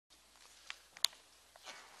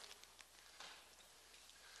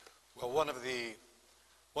Well,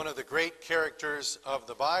 one of the great characters of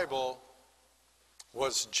the Bible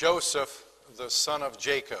was Joseph, the son of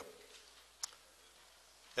Jacob.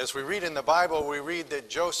 As we read in the Bible, we read that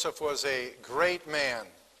Joseph was a great man,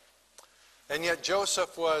 and yet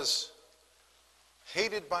Joseph was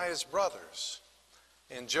hated by his brothers,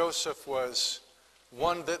 and Joseph was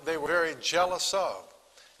one that they were very jealous of.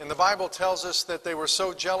 And the Bible tells us that they were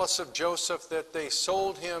so jealous of Joseph that they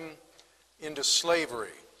sold him into slavery.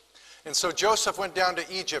 And so Joseph went down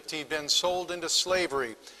to Egypt. He'd been sold into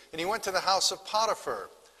slavery. And he went to the house of Potiphar.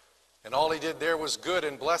 And all he did there was good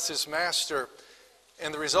and bless his master.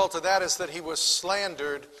 And the result of that is that he was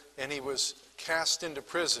slandered and he was cast into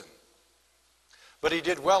prison. But he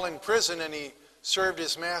did well in prison and he served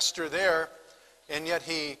his master there. And yet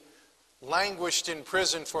he languished in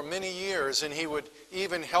prison for many years. And he would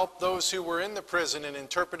even help those who were in the prison and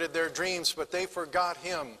interpreted their dreams. But they forgot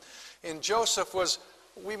him. And Joseph was,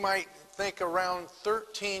 we might think, around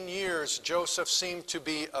 13 years, Joseph seemed to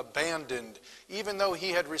be abandoned, even though he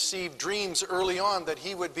had received dreams early on that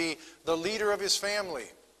he would be the leader of his family.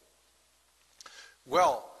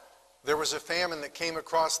 Well, there was a famine that came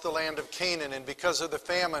across the land of Canaan, and because of the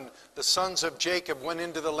famine, the sons of Jacob went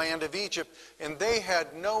into the land of Egypt, and they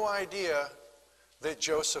had no idea that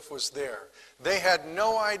Joseph was there. They had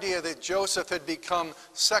no idea that Joseph had become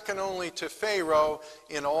second only to Pharaoh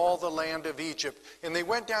in all the land of Egypt. And they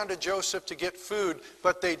went down to Joseph to get food,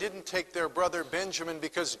 but they didn't take their brother Benjamin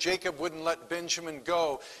because Jacob wouldn't let Benjamin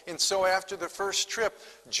go. And so after the first trip,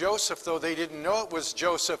 Joseph, though they didn't know it was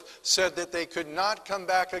Joseph, said that they could not come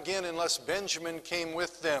back again unless Benjamin came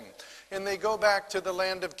with them. And they go back to the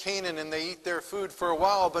land of Canaan and they eat their food for a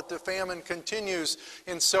while, but the famine continues.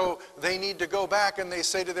 And so they need to go back, and they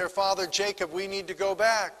say to their father Jacob, we need to go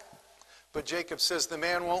back. But Jacob says, the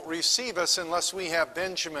man won't receive us unless we have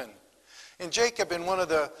Benjamin. And Jacob, in one of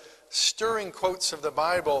the stirring quotes of the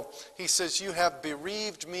Bible, he says, you have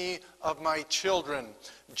bereaved me of my children.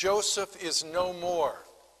 Joseph is no more.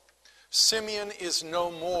 Simeon is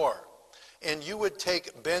no more. And you would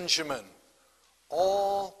take Benjamin.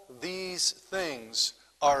 All these things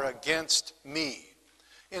are against me.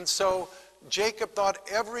 And so Jacob thought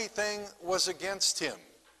everything was against him.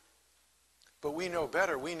 But we know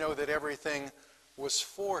better. We know that everything was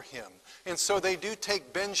for him. And so they do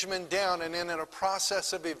take Benjamin down, and then in a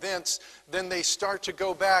process of events, then they start to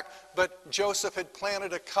go back. But Joseph had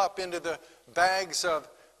planted a cup into the bags of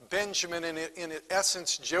Benjamin, and in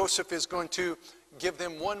essence, Joseph is going to give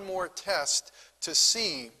them one more test to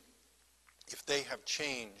see if they have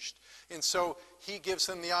changed. And so he gives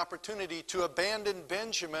them the opportunity to abandon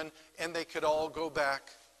Benjamin, and they could all go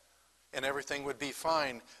back and everything would be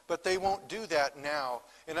fine. But they won't do that now.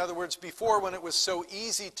 In other words, before, when it was so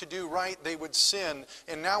easy to do right, they would sin.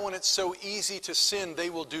 And now when it's so easy to sin, they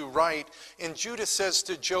will do right. And Judah says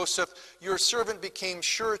to Joseph, your servant became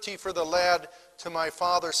surety for the lad to my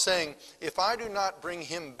father, saying, if I do not bring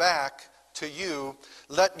him back to you,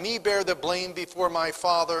 let me bear the blame before my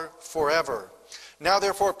father forever. Now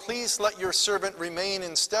therefore please let your servant remain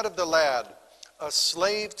instead of the lad, a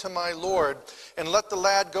slave to my Lord, and let the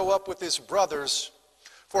lad go up with his brothers.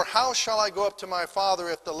 For how shall I go up to my father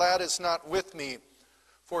if the lad is not with me,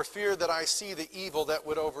 for fear that I see the evil that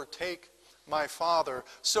would overtake my father?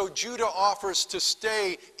 So Judah offers to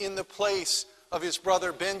stay in the place of his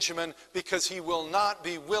brother Benjamin, because he will not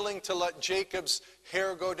be willing to let Jacob's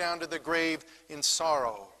hair go down to the grave in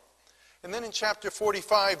sorrow. And then in chapter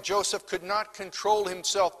 45, Joseph could not control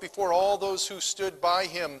himself before all those who stood by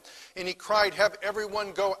him, and he cried, have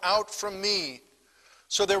everyone go out from me.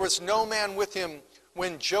 So there was no man with him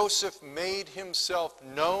when Joseph made himself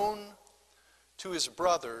known to his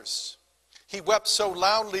brothers. He wept so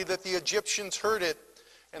loudly that the Egyptians heard it,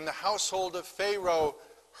 and the household of Pharaoh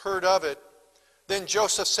heard of it. Then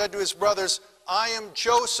Joseph said to his brothers, I am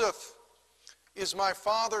Joseph. Is my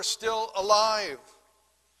father still alive?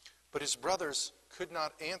 But his brothers could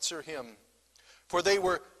not answer him, for they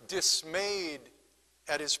were dismayed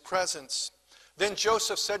at his presence. Then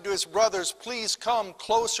Joseph said to his brothers, please come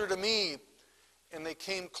closer to me. And they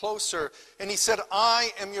came closer. And he said,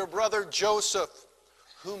 I am your brother Joseph,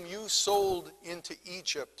 whom you sold into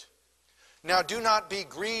Egypt. Now do not be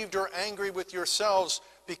grieved or angry with yourselves,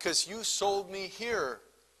 because you sold me here.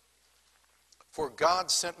 For God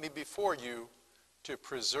sent me before you to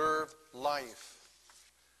preserve life.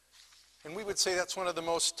 And we would say that's one of the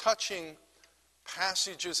most touching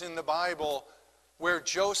passages in the Bible, where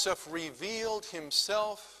Joseph revealed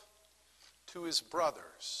himself to his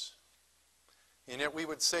brothers. And yet we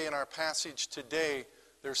would say in our passage today,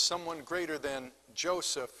 there's someone greater than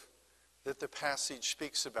Joseph that the passage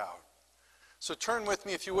speaks about. So turn with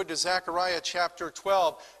me, if you would, to Zechariah chapter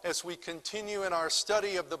 12 as we continue in our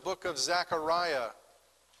study of the book of Zechariah.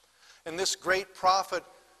 And this great prophet,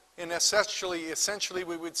 in essentially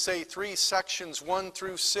we would say 3 sections, 1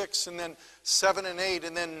 through 6, and then 7 and 8,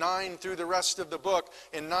 and then 9 through the rest of the book.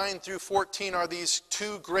 And 9 through 14 are these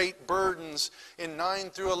 2 great burdens. And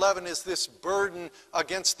 9 through 11 is this burden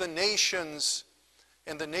against the nations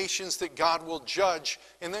and the nations that God will judge.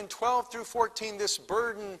 And then 12 through 14, this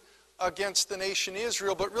burden against the nation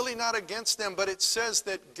Israel, but really not against them, but it says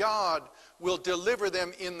that God will deliver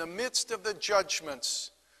them in the midst of the judgments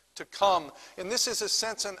to come. And this is a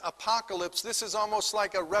sense an apocalypse. This is almost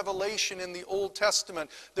like a revelation in the Old Testament.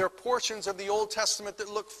 There are portions of the Old Testament that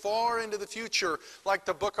look far into the future, like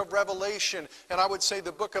the book of Revelation. And I would say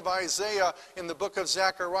the book of Isaiah and the book of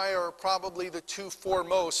Zechariah are probably the 2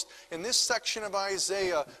 foremost. And this section of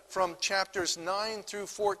Isaiah from chapters 9 through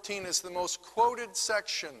 14 is the most quoted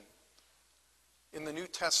section in the New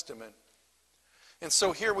Testament. And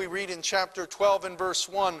so here we read in chapter 12 and verse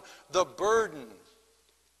 1, the burden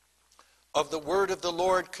of the word of the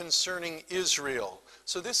Lord concerning Israel.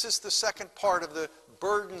 So this is the second part of the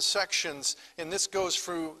burden sections, and this goes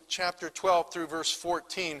through chapter 12 through verse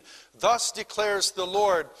 14. Thus declares the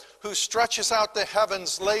Lord, who stretches out the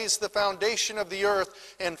heavens, lays the foundation of the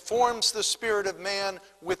earth, and forms the spirit of man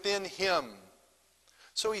within him.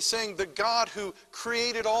 So he's saying the God who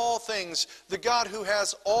created all things, the God who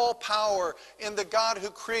has all power, and the God who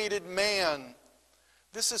created man.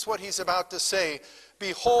 This is what he's about to say.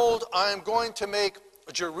 Behold, I am going to make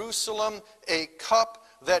Jerusalem a cup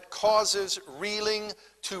that causes reeling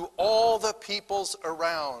to all the peoples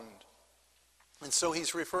around. And so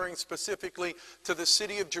he's referring specifically to the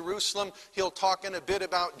city of Jerusalem. He'll talk in a bit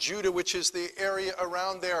about Judah, which is the area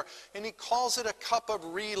around there. And he calls it a cup of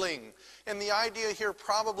reeling. And the idea here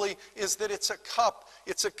probably is that it's a cup.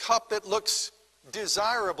 It's a cup that looks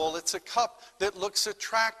desirable. It's a cup that looks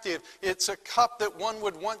attractive. It's a cup that one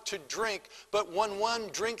would want to drink. But when one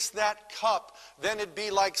drinks that cup, then it'd be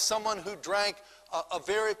like someone who drank a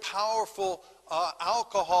very powerful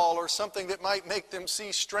alcohol or something that might make them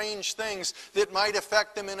see strange things, that might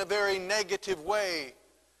affect them in a very negative way.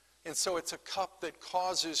 And so it's a cup that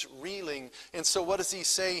causes reeling. And so what does he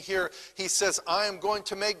say here? He says, I am going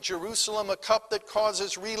to make Jerusalem a cup that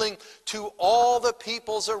causes reeling to all the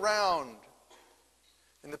peoples around.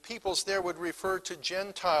 And the peoples there would refer to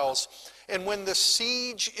Gentiles. And when the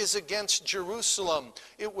siege is against Jerusalem,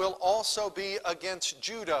 it will also be against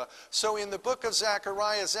Judah. So in the book of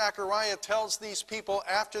Zechariah, Zechariah tells these people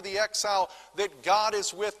after the exile that God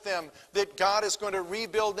is with them, that God is going to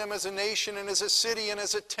rebuild them as a nation and as a city and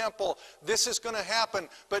as a temple. This is going to happen.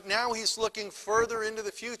 But now he's looking further into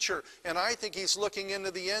the future. And I think he's looking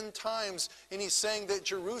into the end times. And he's saying that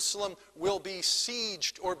Jerusalem will be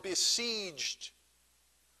sieged or besieged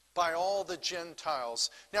by all the Gentiles.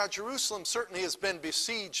 Now, Jerusalem certainly has been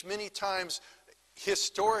besieged many times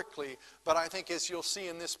historically, but I think as you'll see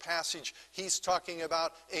in this passage, he's talking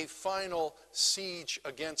about a final siege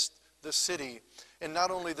against the city. And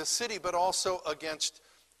not only the city, but also against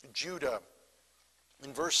Judah.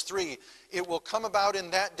 In verse 3, it will come about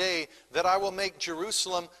in that day that I will make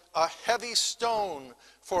Jerusalem a heavy stone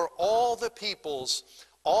for all the peoples.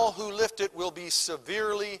 All who lift it will be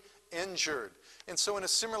severely injured. And so in a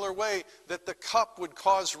similar way that the cup would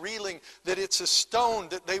cause reeling, that it's a stone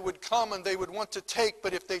that they would come and they would want to take,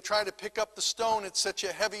 but if they try to pick up the stone, it's such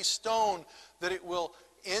a heavy stone that it will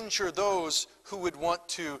injure those who would want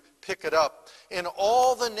to pick it up. And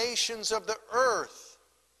all the nations of the earth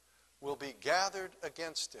will be gathered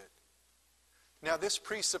against it. Now this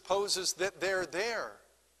presupposes that they're there.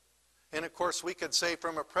 And of course we could say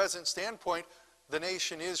from a present standpoint, the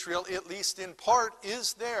nation Israel, at least in part,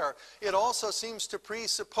 is there. It also seems to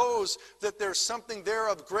presuppose that there's something there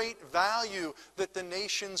of great value that the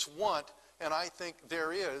nations want, and I think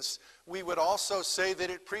there is. We would also say that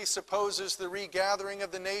it presupposes the regathering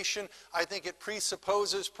of the nation. I think it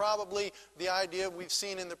presupposes probably the idea we've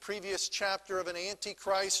seen in the previous chapter of an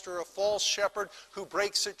antichrist or a false shepherd who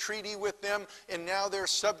breaks a treaty with them, and now they're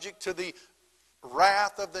subject to the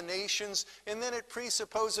wrath of the nations, and then it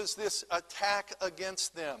presupposes this attack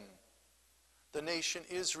against them, the nation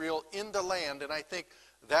Israel, in the land, and I think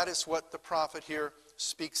that is what the prophet here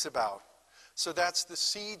speaks about. So that's the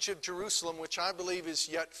siege of Jerusalem, which I believe is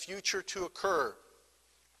yet future to occur.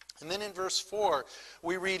 And then in verse 4,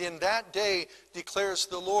 we read, in that day declares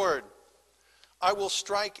the Lord, I will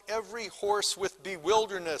strike every horse with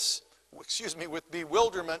bewilderment,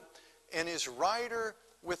 and his rider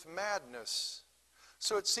with madness.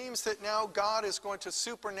 So it seems that now God is going to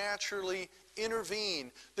supernaturally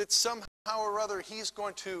intervene, that somehow or other he's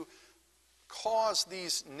going to cause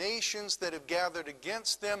these nations that have gathered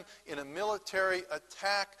against them in a military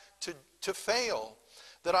attack to fail.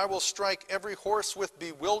 That I will strike every horse with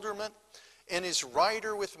bewilderment and his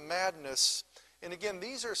rider with madness. And again,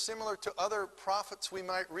 these are similar to other prophets we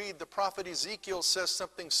might read. The prophet Ezekiel says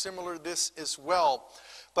something similar to this as well.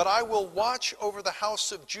 But I will watch over the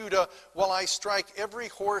house of Judah while I strike every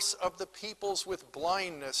horse of the peoples with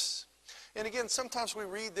blindness. And again, sometimes we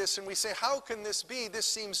read this and we say, how can this be? This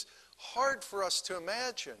seems hard for us to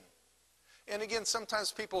imagine. And again,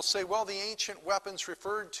 sometimes people say, well, the ancient weapons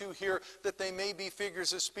referred to here, that they may be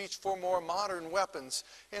figures of speech for more modern weapons.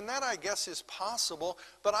 And that, I guess, is possible.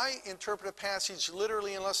 But I interpret a passage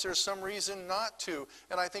literally unless there's some reason not to.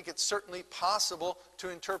 And I think it's certainly possible to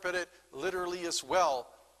interpret it literally as well.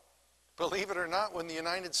 Believe it or not, when the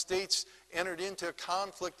United States entered into a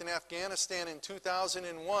conflict in Afghanistan in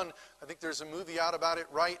 2001, I think there's a movie out about it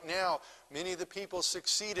right now, many of the people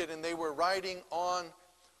succeeded and they were riding on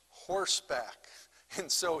horseback.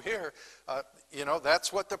 And so here,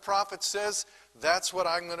 that's what the prophet says. That's what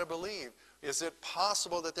I'm going to believe. Is it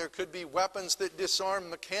possible that there could be weapons that disarm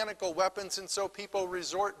mechanical weapons, and so people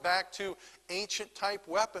resort back to ancient type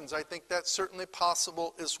weapons? I think that's certainly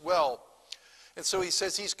possible as well. And so he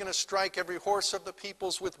says he's going to strike every horse of the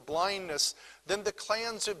peoples with blindness. Then the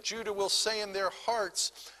clans of Judah will say in their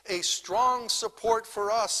hearts, a strong support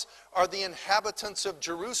for us are the inhabitants of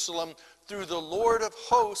Jerusalem through the Lord of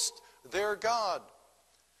hosts, their God.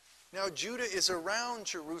 Now Judah is around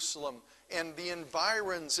Jerusalem and the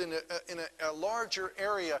environs in a larger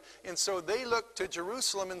area. And so they look to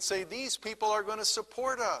Jerusalem and say, these people are going to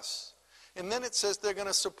support us. And then it says they're going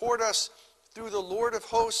to support us through the Lord of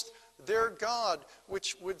hosts, their God,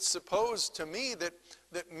 which would suppose to me that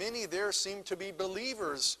many there seem to be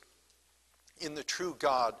believers in the true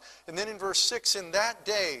God. And then in verse 6, in that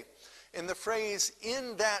day, and the phrase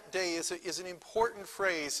in that day is an important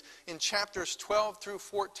phrase. In chapters 12 through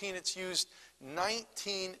 14, it's used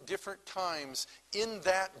 19 different times, in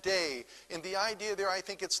that day. And the idea there, I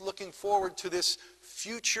think it's looking forward to this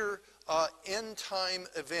future end time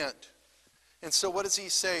event. And so what does he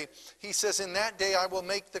say? He says, in that day I will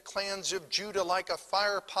make the clans of Judah like a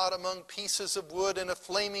fire pot among pieces of wood and a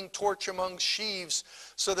flaming torch among sheaves,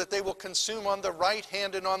 so that they will consume on the right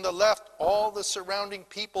hand and on the left all the surrounding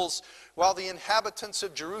peoples, while the inhabitants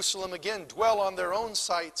of Jerusalem again dwell on their own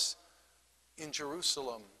sites in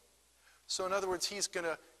Jerusalem. So in other words, he's going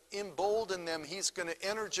to embolden them. He's going to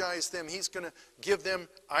energize them. He's going to give them,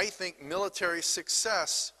 I think, military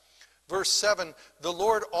success. Verse 7, the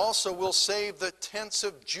Lord also will save the tents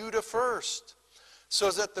of Judah first,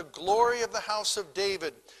 so that the glory of the house of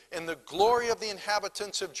David and the glory of the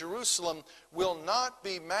inhabitants of Jerusalem will not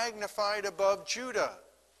be magnified above Judah.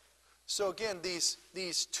 So again,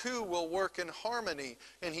 these two will work in harmony,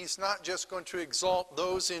 and he's not just going to exalt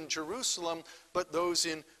those in Jerusalem, but those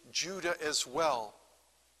in Judah as well.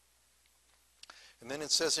 And then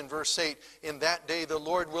it says in verse 8, in that day the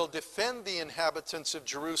Lord will defend the inhabitants of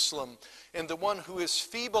Jerusalem, and the one who is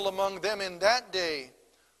feeble among them in that day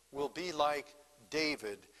will be like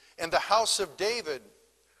David. And the house of David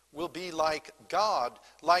will be like God,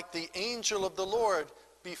 like the angel of the Lord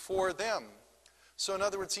before them. So in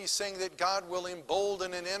other words, he's saying that God will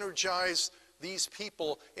embolden and energize these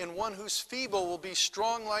people, and one who's feeble will be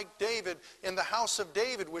strong like David. And the house of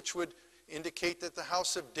David, which would indicate that the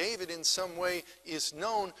house of David in some way is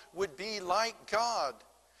known, would be like God.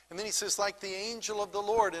 And then he says, like the angel of the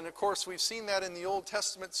Lord. And of course, we've seen that in the Old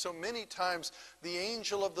Testament so many times. The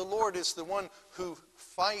angel of the Lord is the one who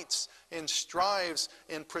fights and strives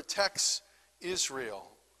and protects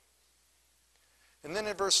Israel. And then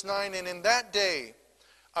in verse 9, and in that day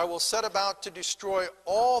I will set about to destroy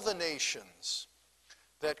all the nations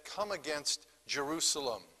that come against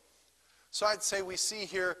Jerusalem. So I'd say we see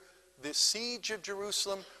here the siege of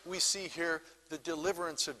Jerusalem. We see here the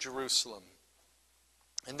deliverance of Jerusalem.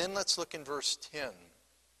 And then let's look in verse 10.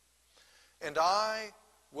 And I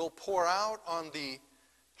will pour out on the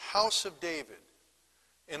house of David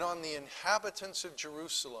and on the inhabitants of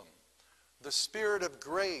Jerusalem the spirit of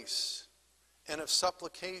grace and of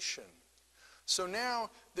supplication. So now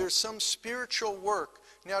there's some spiritual work.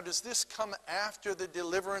 Now, does this come after the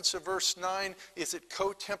deliverance of verse 9? Is it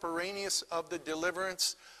contemporaneous of the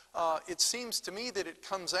deliverance? It seems to me that it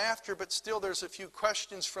comes after, but still there's a few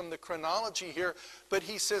questions from the chronology here. But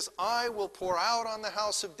he says, I will pour out on the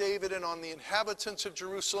house of David and on the inhabitants of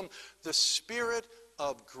Jerusalem the spirit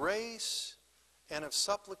of grace and of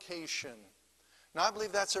supplication. Now, I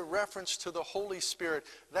believe that's a reference to the Holy Spirit.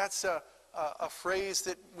 That's a a phrase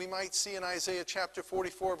that we might see in Isaiah chapter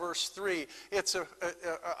 44, verse 3. It's an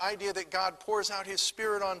idea that God pours out His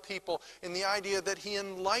Spirit on people, and the idea that He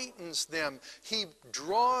enlightens them. He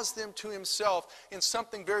draws them to Himself, and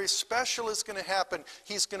something very special is going to happen.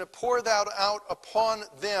 He's going to pour that out upon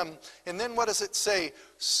them. And then what does it say?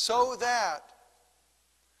 So that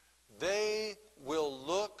they will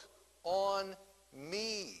look on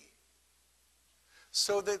me.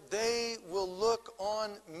 So that they will look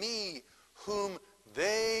on me, whom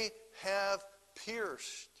they have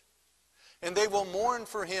pierced. And they will mourn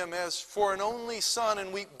for him as for an only son,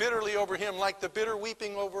 and weep bitterly over him like the bitter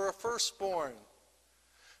weeping over a firstborn.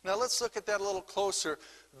 Now let's look at that a little closer.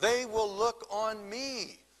 They will look on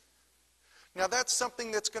me. Now that's something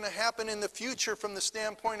that's going to happen in the future from the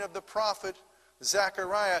standpoint of the prophet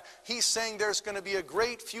Zechariah. He's saying there's going to be a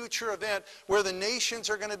great future event where the nations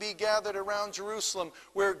are going to be gathered around Jerusalem,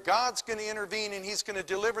 where God's going to intervene and He's going to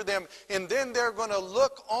deliver them, and then they're going to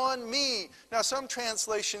look on me. Now some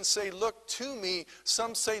translations say look to me,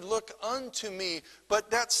 some say look unto me, but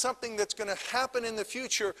that's something that's going to happen in the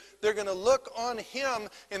future. They're going to look on Him,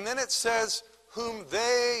 and then it says whom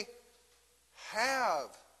they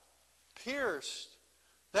have pierced.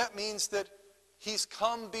 That means that He's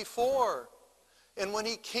come before. And when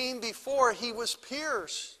He came before, He was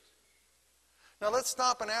pierced. Now let's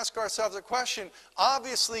stop and ask ourselves a question.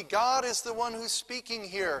 Obviously, God is the one who's speaking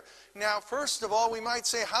here. Now, first of all, we might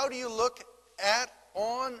say, how do you look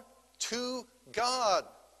on to God?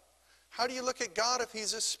 How do you look at God if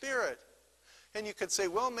He's a spirit? And you could say,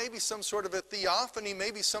 well, maybe some sort of a theophany,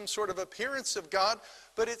 maybe some sort of appearance of God.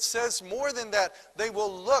 But it says more than that. They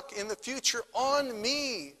will look in the future on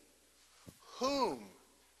me, whom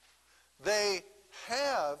they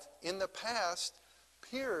have in the past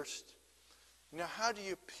pierced. Now, how do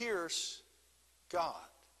you pierce God?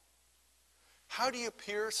 How do you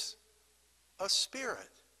pierce a spirit?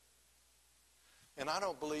 And I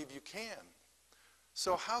don't believe you can.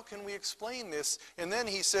 So how can we explain this? And then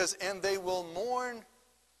he says, and they will mourn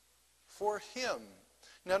for him.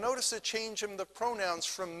 Now notice the change in the pronouns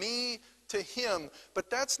from me to him, but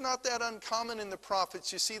that's not that uncommon in the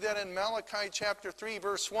prophets. You see that in Malachi chapter 3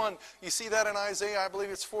 verse 1. You see that in Isaiah, I believe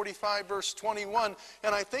it's 45 verse 21.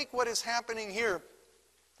 And I think what is happening here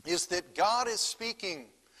is that God is speaking,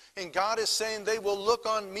 and God is saying they will look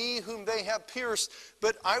on me whom they have pierced.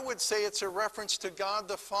 But I would say it's a reference to God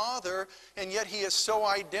the Father, and yet He is so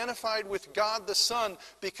identified with God the Son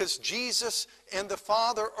because Jesus and the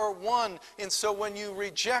Father are one. And so when you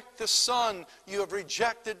reject the Son, you have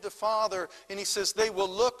rejected the Father. And He says they will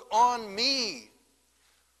look on me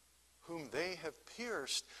whom they have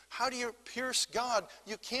pierced. How do you pierce God?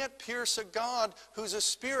 You can't pierce a God who's a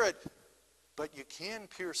spirit, but you can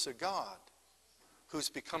pierce a God who's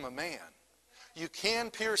become a man. You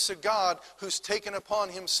can pierce a God who's taken upon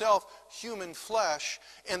Himself human flesh.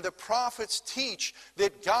 And the prophets teach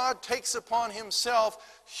that God takes upon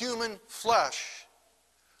Himself human flesh.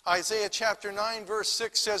 Isaiah chapter 9 verse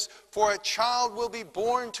 6 says, for a child will be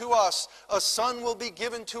born to us, a son will be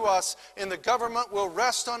given to us, and the government will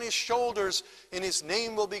rest on His shoulders, and His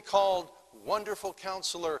name will be called Wonderful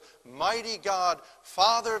Counselor, Mighty God,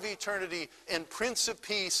 Father of Eternity, and Prince of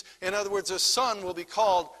Peace. In other words, a son will be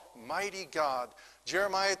called Mighty God.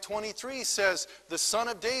 Jeremiah 23 says, the Son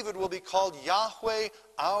of David will be called Yahweh,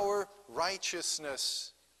 our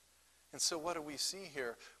righteousness. And so what do we see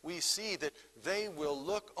here? We see that they will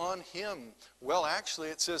look on Him. Well, actually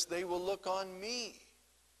it says they will look on me,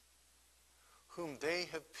 whom they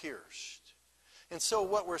have pierced. And so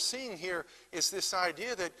what we're seeing here is this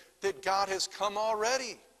idea that God has come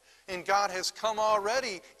already. And God has come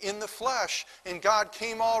already in the flesh. And God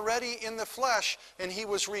came already in the flesh. And He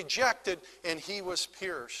was rejected and He was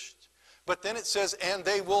pierced. But then it says, and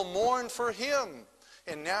they will mourn for Him.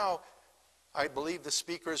 And now I believe the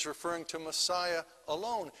speaker is referring to Messiah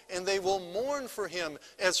alone. And they will mourn for Him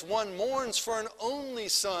as one mourns for an only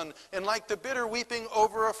son, and like the bitter weeping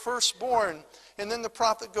over a firstborn. And then the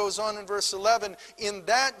prophet goes on in verse 11, in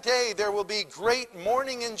that day there will be great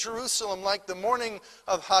mourning in Jerusalem, like the mourning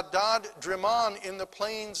of Hadad Drimmon in the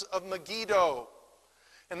plains of Megiddo.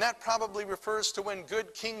 And that probably refers to when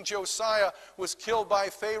good King Josiah was killed by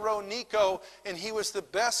Pharaoh Necho, and he was the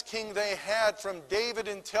best king they had from David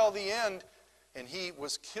until the end. And he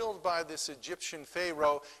was killed by this Egyptian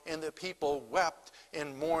Pharaoh, and the people wept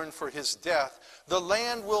and mourned for his death. The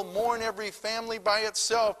land will mourn every family by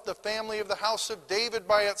itself, the family of the house of David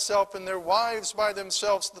by itself, and their wives by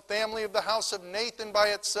themselves, the family of the house of Nathan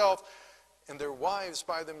by itself, and their wives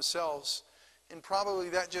by themselves. And probably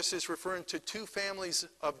that just is referring to two families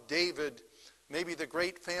of David, maybe the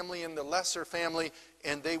great family and the lesser family,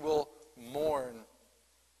 and they will mourn.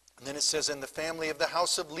 And then it says, and the family of the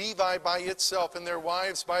house of Levi by itself, and their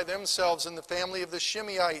wives by themselves, and the family of the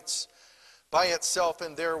Shimeites by itself,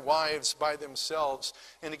 and their wives by themselves.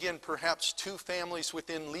 And again, perhaps two families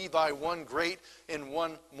within Levi, one great and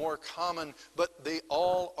one more common, but they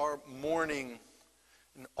all are mourning.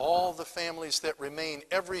 And all the families that remain,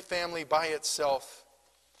 every family by itself,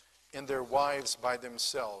 and their wives by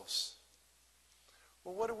themselves.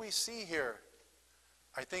 Well, what do we see here?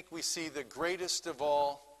 I think we see the greatest of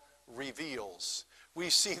all reveals. We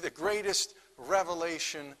see the greatest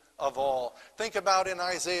revelation of all. Think about in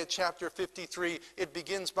Isaiah chapter 53, it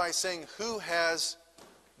begins by saying, who has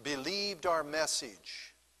believed our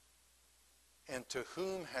message? And to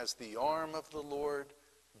whom has the arm of the Lord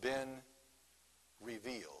been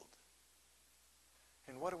revealed?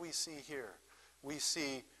 And what do we see here? We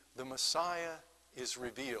see the Messiah is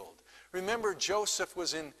revealed. Remember, Joseph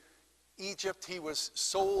was in Egypt. He was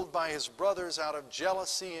sold by his brothers out of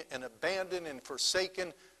jealousy and abandoned and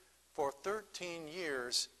forsaken for 13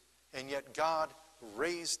 years, and yet God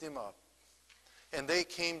raised him up. And they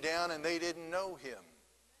came down and they didn't know him.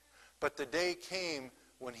 But the day came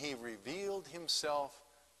when he revealed himself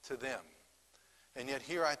to them. And yet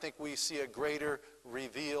here I think we see a greater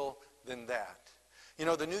reveal than that. You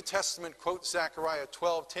know, the New Testament quotes Zechariah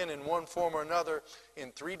 12:10 in one form or another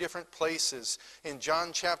in three different places. In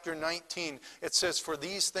John chapter 19, it says, for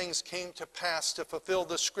these things came to pass to fulfill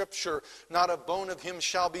the scripture, not a bone of him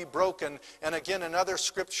shall be broken. And again, another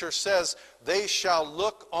scripture says, they shall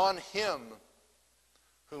look on him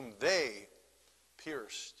whom they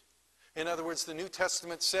pierced. In other words, the New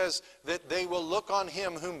Testament says that they will look on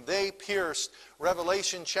him whom they pierced.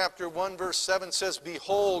 Revelation chapter 1 verse 7 says,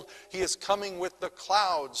 behold, he is coming with the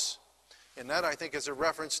clouds. And that, I think, is a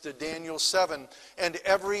reference to Daniel 7. And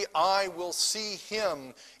every eye will see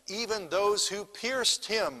him, even those who pierced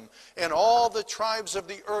him. And all the tribes of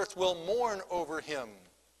the earth will mourn over him.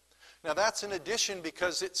 Now that's an addition,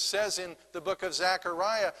 because it says in the book of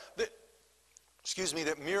Zechariah that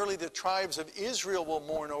merely the tribes of Israel will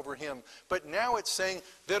mourn over him. But now it's saying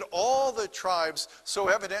that all the tribes, so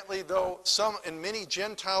evidently though some and many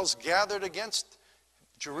Gentiles gathered against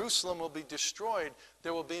Jerusalem will be destroyed,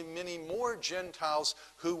 there will be many more Gentiles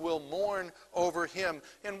who will mourn over him.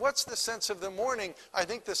 And what's the sense of the mourning? I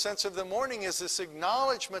think the sense of the mourning is this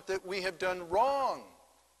acknowledgement that we have done wrong.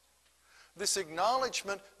 This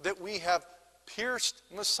acknowledgement that we have pierced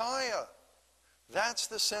Messiah. That's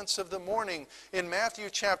the sense of the mourning. In Matthew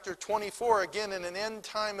chapter 24, again in an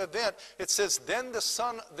end-time event, it says, then the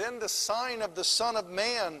sign of the Son of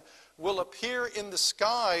Man will appear in the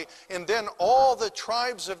sky, and then all the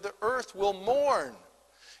tribes of the earth will mourn.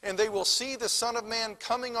 And they will see the Son of Man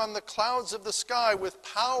coming on the clouds of the sky with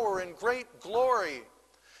power and great glory.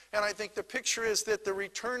 And I think the picture is that the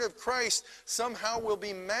return of Christ somehow will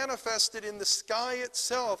be manifested in the sky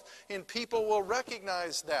itself, and people will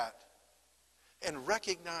recognize that. And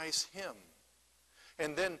recognize him.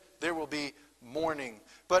 And then there will be mourning.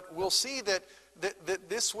 But we'll see that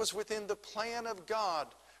this was within the plan of God.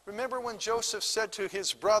 Remember when Joseph said to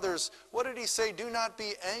his brothers, what did he say? Do not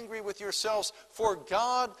be angry with yourselves, for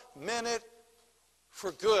God meant it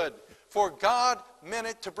for good. For God meant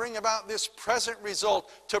it to bring about this present result,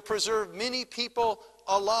 to preserve many people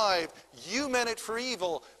alive. You meant it for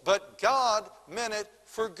evil, but God meant it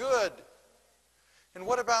for good. And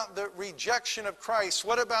what about the rejection of Christ?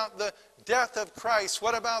 What about the death of Christ?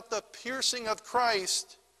 What about the piercing of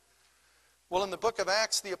Christ? Well, in the book of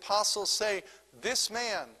Acts, the apostles say, this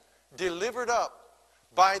man delivered up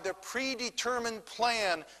by the predetermined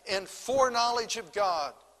plan and foreknowledge of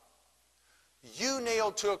God, you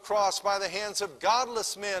nailed to a cross by the hands of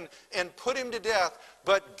godless men and put him to death.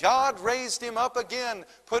 But God raised him up again,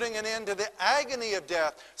 putting an end to the agony of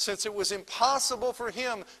death, since it was impossible for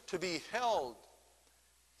him to be held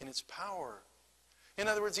in its power. In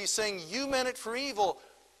other words, he's saying, you meant it for evil,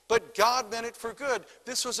 but God meant it for good.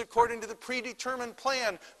 This was according to the predetermined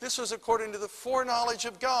plan. This was according to the foreknowledge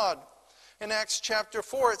of God. In Acts chapter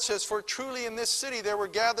 4, it says, for truly in this city there were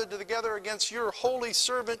gathered together against your holy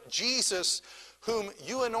servant Jesus, whom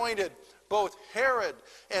you anointed, both Herod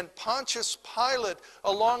and Pontius Pilate,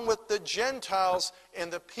 along with the Gentiles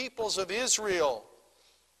and the peoples of Israel,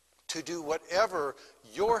 to do whatever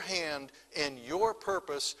your hand and your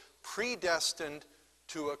purpose predestined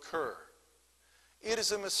to occur. It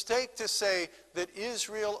is a mistake to say that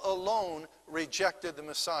Israel alone rejected the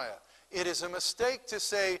Messiah. It is a mistake to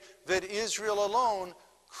say that Israel alone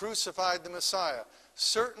crucified the Messiah.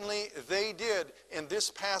 Certainly they did, and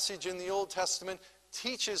this passage in the Old Testament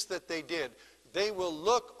teaches that they did. They will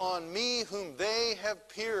look on me whom they have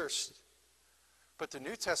pierced. But the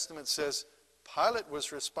New Testament says Pilate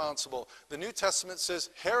was responsible. The New Testament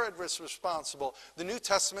says Herod was responsible. The New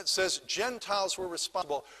Testament says Gentiles were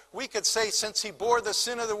responsible. We could say since he bore the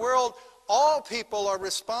sin of the world, all people are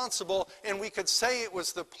responsible, and we could say it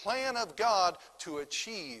was the plan of God to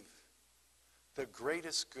achieve the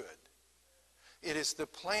greatest good. It is the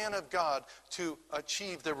plan of God to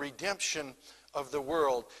achieve the redemption of the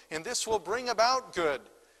world. And this will bring about good.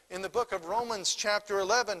 In the book of Romans chapter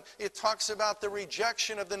 11, it talks about the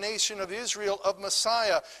rejection of the nation of Israel of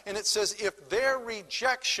Messiah. And it says, if their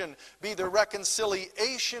rejection be the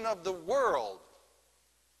reconciliation of the world.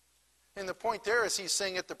 And the point there is he's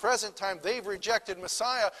saying at the present time they've rejected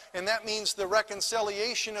Messiah, and that means the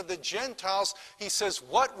reconciliation of the Gentiles. He says,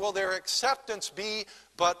 what will their acceptance be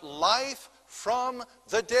but life from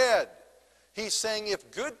the dead? He's saying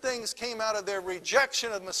if good things came out of their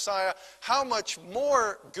rejection of Messiah, how much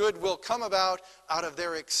more good will come about out of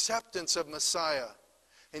their acceptance of Messiah?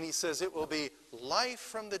 And he says it will be life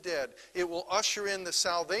from the dead. It will usher in the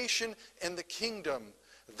salvation and the kingdom.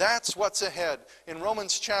 That's what's ahead. In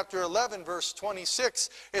Romans chapter 11, verse 26,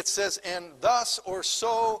 it says, and thus or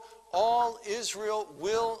so all Israel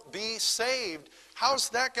will be saved. How's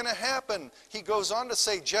that going to happen? He goes on to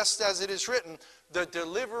say, just as it is written, the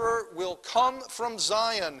deliverer will come from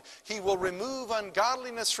Zion. He will remove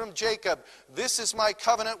ungodliness from Jacob. This is my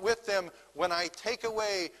covenant with them when I take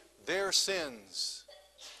away their sins.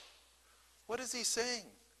 What is he saying?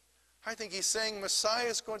 I think he's saying Messiah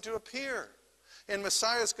is going to appear. And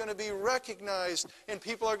Messiah is going to be recognized, and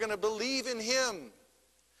people are going to believe in him.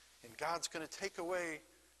 And God's going to take away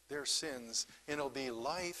their sins, and it'll be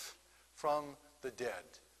life from the dead.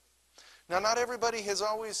 Now, not everybody has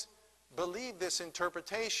always believed this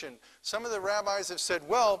interpretation. Some of the rabbis have said,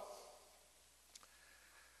 well,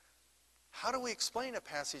 how do we explain a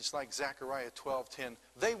passage like Zechariah 12:10?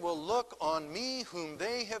 They will look on me whom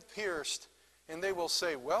they have pierced, and they will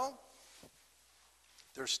say, well,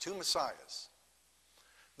 there's two Messiahs.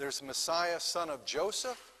 There's Messiah, son of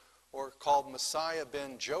Joseph, or called Messiah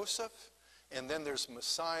ben Joseph. And then there's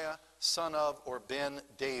Messiah, son of or ben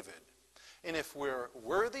David. And if we're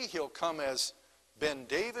worthy, he'll come as ben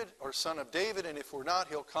David or son of David. And if we're not,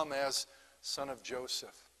 he'll come as son of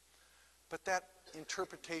Joseph. But that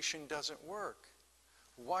interpretation doesn't work.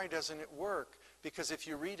 Why doesn't it work? Because if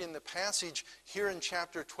you read in the passage here in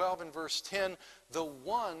chapter 12 and verse 10, the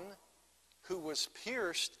one who was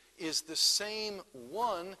pierced is the same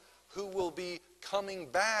one who will be coming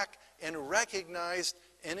back and recognized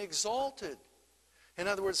and exalted. In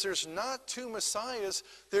other words, there's not two Messiahs.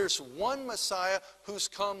 There's one Messiah who's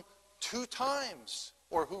come two times,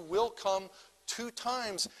 or who will come two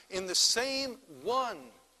times. And the same one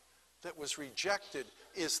that was rejected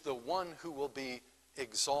is the one who will be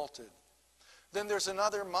exalted. Then there's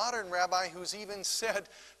another modern rabbi who's even said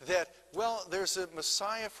that, well, there's a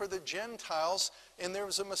Messiah for the Gentiles and there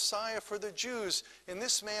was a Messiah for the Jews. And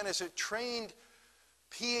this man is a trained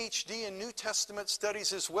PhD in New Testament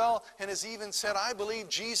studies as well, and has even said, I believe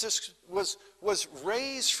Jesus was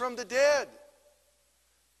raised from the dead.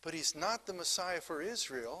 But he's not the Messiah for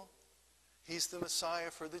Israel. He's the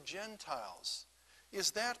Messiah for the Gentiles.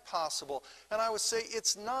 Is that possible? And I would say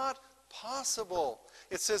it's not possible.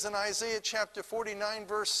 It says in Isaiah chapter 49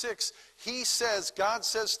 verse 6, he says, God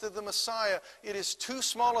says to the Messiah, it is too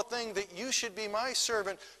small a thing that you should be my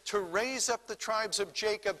servant to raise up the tribes of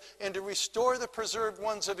Jacob and to restore the preserved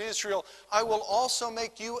ones of Israel. I will also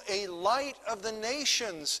make you a light of the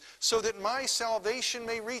nations so that my salvation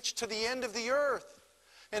may reach to the end of the earth.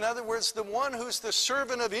 In other words, the one who's the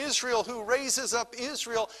servant of Israel, who raises up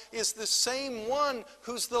Israel, is the same one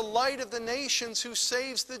who's the light of the nations, who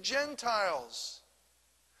saves the Gentiles.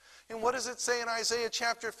 And what does it say in Isaiah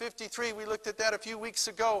chapter 53? We looked at that a few weeks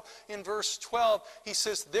ago in verse 12. He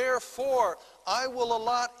says, therefore I will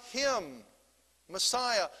allot him,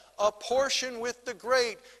 Messiah, a portion with the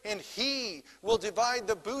great, and he will divide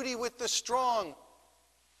the booty with the strong.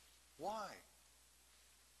 Why?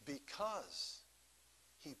 Because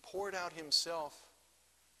he poured out himself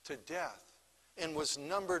to death and was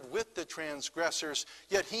numbered with the transgressors,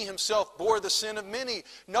 yet he himself bore the sin of many.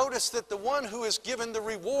 Notice that the one who is given the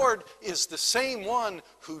reward is the same one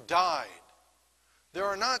who died. There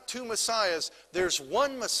are not two Messiahs, there's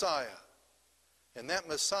one Messiah. And that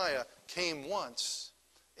Messiah came once,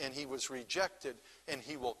 and he was rejected, and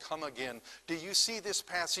he will come again. Do you see this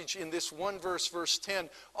passage in this one verse, verse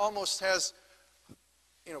 10, almost has,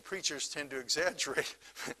 preachers tend to exaggerate.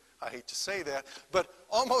 I hate to say that, but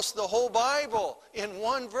almost the whole Bible in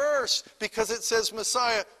one verse, because it says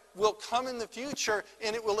Messiah will come in the future,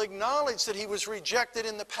 and it will acknowledge that he was rejected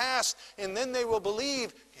in the past, and then they will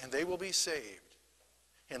believe, and they will be saved.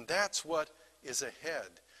 And that's what is ahead.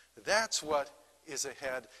 That's what is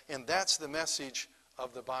ahead. And that's the message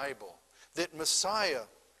of the Bible. That Messiah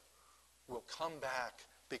will come back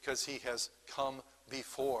because he has come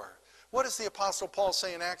before. What does the Apostle Paul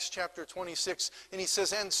say in Acts chapter 26? And he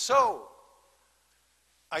says, and so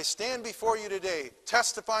I stand before you today,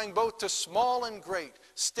 testifying both to small and great,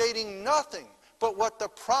 stating nothing but what the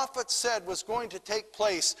prophet said was going to take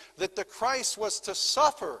place, that the Christ was to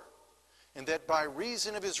suffer, and that by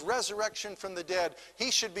reason of his resurrection from the dead, he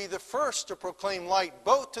should be the first to proclaim light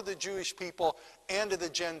both to the Jewish people and to the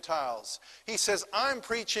Gentiles. He says, I'm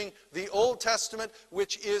preaching the Old Testament,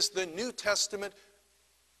 which is the New Testament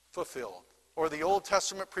fulfilled. Or the Old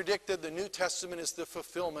Testament predicted, the New Testament is the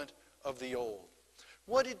fulfillment of the Old.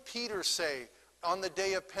 What did Peter say on the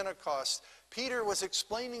day of Pentecost? Peter was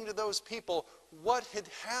explaining to those people what had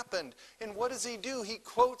happened. And what does he do? He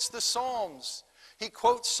quotes the Psalms. He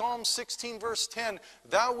quotes Psalm 16 verse 10,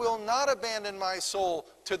 thou wilt not abandon my soul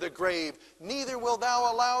to the grave, neither wilt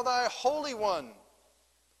thou allow thy Holy One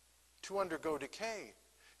to undergo decay.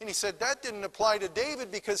 And he said that didn't apply to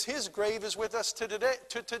David because his grave is with us to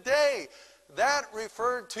today. That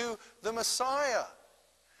referred to the Messiah.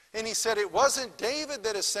 And he said it wasn't David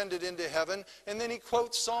that ascended into heaven. And then he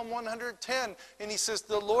quotes Psalm 110. And he says,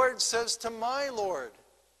 the Lord says to my Lord,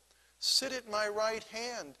 sit at my right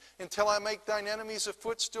hand until I make thine enemies a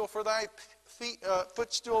footstool for thy feet.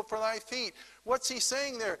 What's he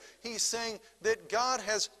saying there? He's saying that God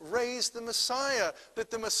has raised the Messiah,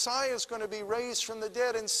 that the Messiah is going to be raised from the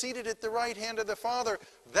dead and seated at the right hand of the Father.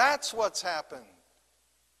 That's what's happened.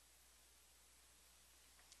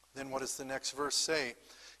 Then what does the next verse say?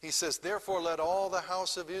 He says, therefore let all the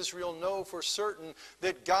house of Israel know for certain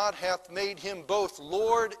that God hath made him both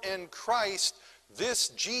Lord and Christ, this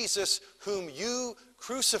Jesus whom you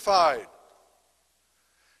crucified.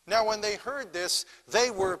 Now when they heard this, they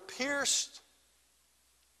were pierced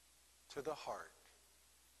to the heart.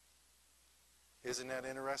 Isn't that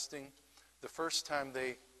interesting? The first time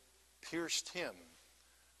they pierced him,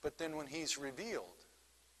 but then when he's revealed,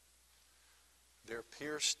 they're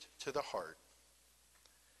pierced to the heart.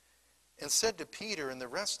 And said to Peter and the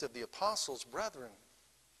rest of the apostles, brethren,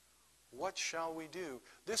 what shall we do?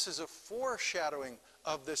 This is a foreshadowing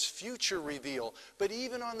of this future reveal. But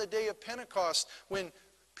even on the day of Pentecost, when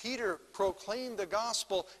Peter proclaimed the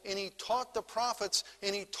gospel and he taught the prophets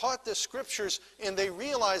and he taught the scriptures and they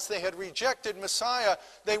realized they had rejected Messiah,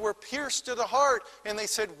 they were pierced to the heart and they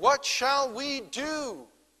said, what shall we do?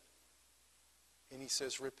 And he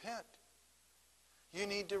says, repent. You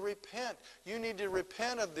need to repent. You need to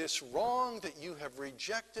repent of this wrong that you have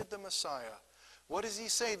rejected the Messiah. What does he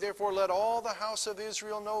say? Therefore let all the house of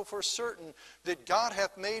Israel know for certain that God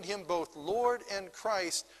hath made him both Lord and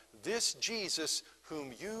Christ, this Jesus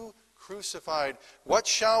whom you crucified. What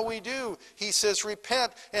shall we do? He says,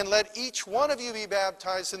 repent and let each one of you be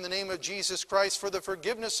baptized in the name of Jesus Christ for the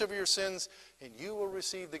forgiveness of your sins, and you will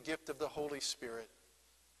receive the gift of the Holy Spirit.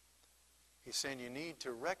 He's saying you need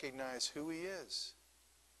to recognize who he is.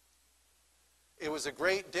 It was a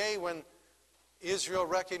great day when Israel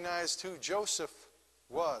recognized who Joseph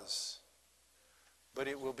was. But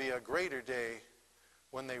it will be a greater day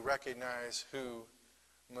when they recognize who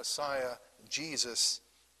Messiah Jesus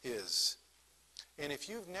is. And if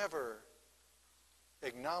you've never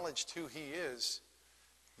acknowledged who he is,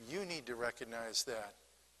 you need to recognize that.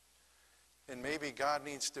 And maybe God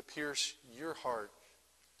needs to pierce your heart.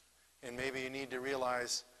 And maybe you need to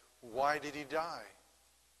realize, why did he die?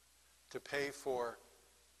 To pay for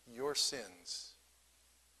your sins.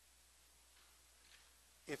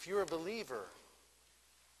 If you're a believer,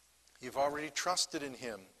 you've already trusted in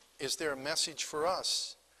him. Is there a message for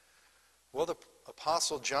us? Well, the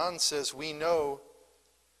Apostle John says we know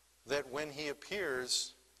that when he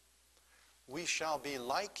appears, we shall be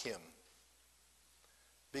like him,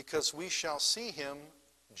 because we shall see him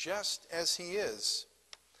just as he is.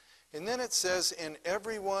 And then it says, and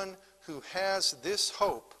everyone who has this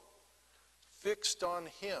hope fixed on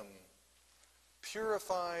him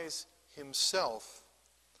purifies himself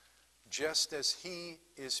just as he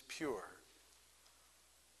is pure.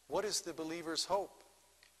 What is the believer's hope?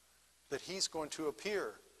 That he's going to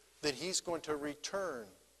appear, that he's going to return.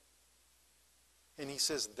 And he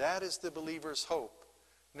says that is the believer's hope.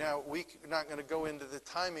 Now, we're not going to go into the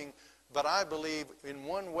timing, but I believe in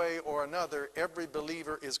one way or another, every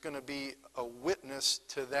believer is going to be a witness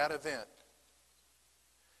to that event.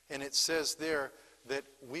 And it says there that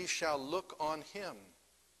we shall look on him.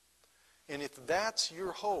 And if that's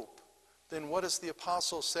your hope, then what does the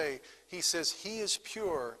apostle say? He says he is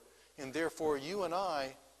pure, and therefore you and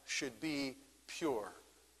I should be pure.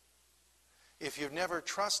 If you've never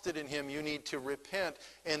trusted in him, you need to repent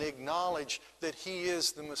and acknowledge that he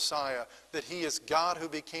is the Messiah, that he is God who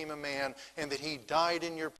became a man, and that he died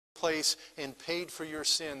in your place and paid for your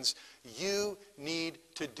sins. You need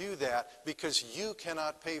to do that because you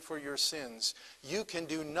cannot pay for your sins. You can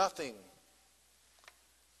do nothing,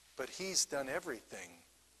 but he's done everything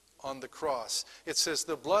on the cross. It says,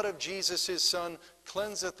 the blood of Jesus, his Son,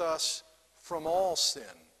 cleanseth us from all sin.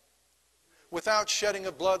 Without shedding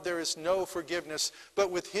of blood, there is no forgiveness.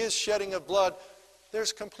 But with his shedding of blood,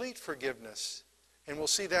 there's complete forgiveness. And we'll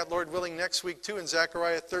see that, Lord willing, next week too in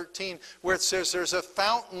Zechariah 13, where it says there's a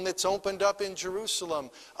fountain that's opened up in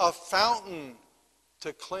Jerusalem, a fountain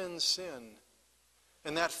to cleanse sin.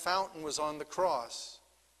 And that fountain was on the cross.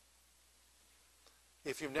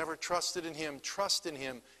 If you've never trusted in him, trust in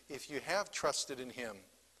him. If you have trusted in him,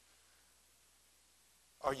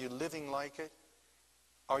 are you living like it?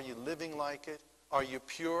 Are you living like it? Are you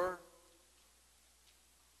pure?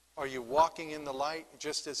 Are you walking in the light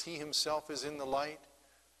just as he himself is in the light?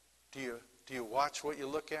 Do you watch what you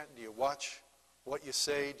look at? Do you watch what you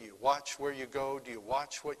say? Do you watch where you go? Do you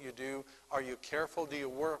watch what you do? Are you careful? Do you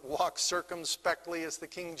walk circumspectly, as the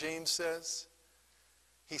King James says?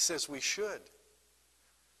 He says we should,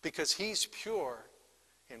 because he's pure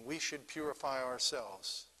and we should purify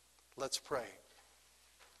ourselves. Let's pray.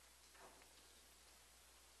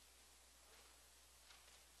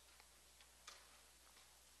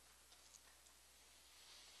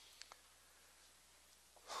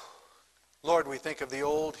 Lord, we think of the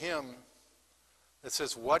old hymn that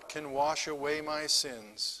says, what can wash away my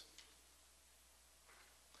sins?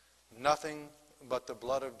 Nothing but the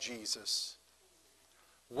blood of Jesus.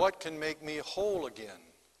 What can make me whole again?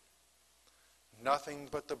 Nothing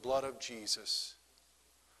but the blood of Jesus.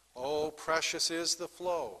 Oh, precious is the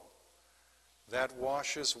flow that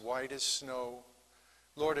washes white as snow.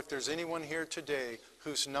 Lord, if there's anyone here today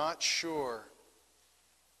who's not sure,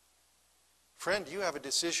 friend, you have a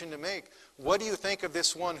decision to make. What do you think of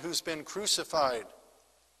this one who's been crucified?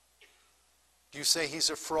 Do you say he's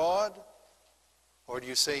a fraud? Or do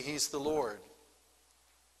you say he's the Lord?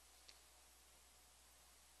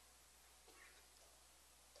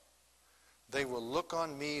 They will look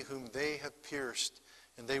on me whom they have pierced,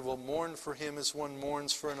 and they will mourn for him as one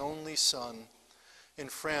mourns for an only son.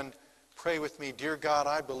 And friend, pray with me. Dear God,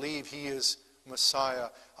 I believe he is Messiah.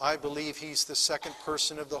 I believe he's the second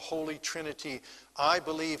person of the Holy Trinity. I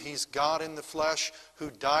believe he's God in the flesh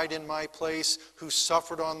who died in my place, who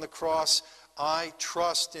suffered on the cross. I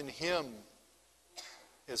trust in him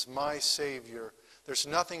as my Savior. There's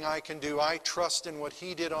nothing I can do. I trust in what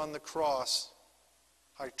he did on the cross.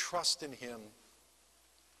 I trust in him.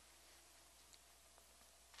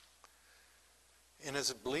 And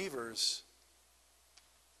as believers,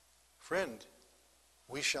 friend,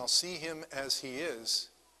 we shall see him as he is.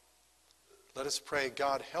 Let us pray,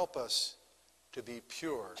 God, help us to be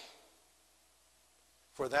pure.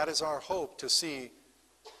 For that is our hope, to see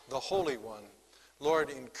the Holy One.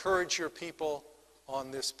 Lord, encourage your people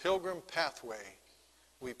on this pilgrim pathway.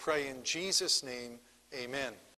 We pray in Jesus' name, amen.